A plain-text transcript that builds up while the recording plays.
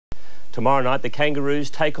Tomorrow night, the Kangaroos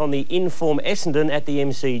take on the in-form Essendon at the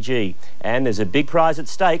MCG. And there's a big prize at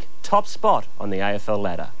stake, top spot on the AFL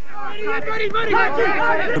ladder.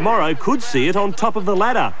 Tomorrow could see it on top of the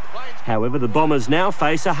ladder. However, the Bombers now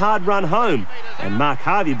face a hard run home, and Mark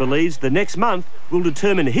Harvey believes the next month will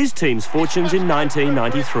determine his team's fortunes in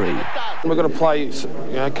 1993. We've got to play,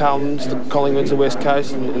 Carlton's, the Collingwoods, the West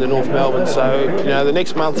Coast, and the North Melbourne. So, the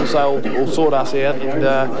next month or so will sort us out. And,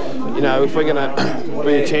 if we're going to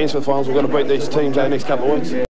be a chance for the finals, we've got to beat these teams over the next couple of weeks.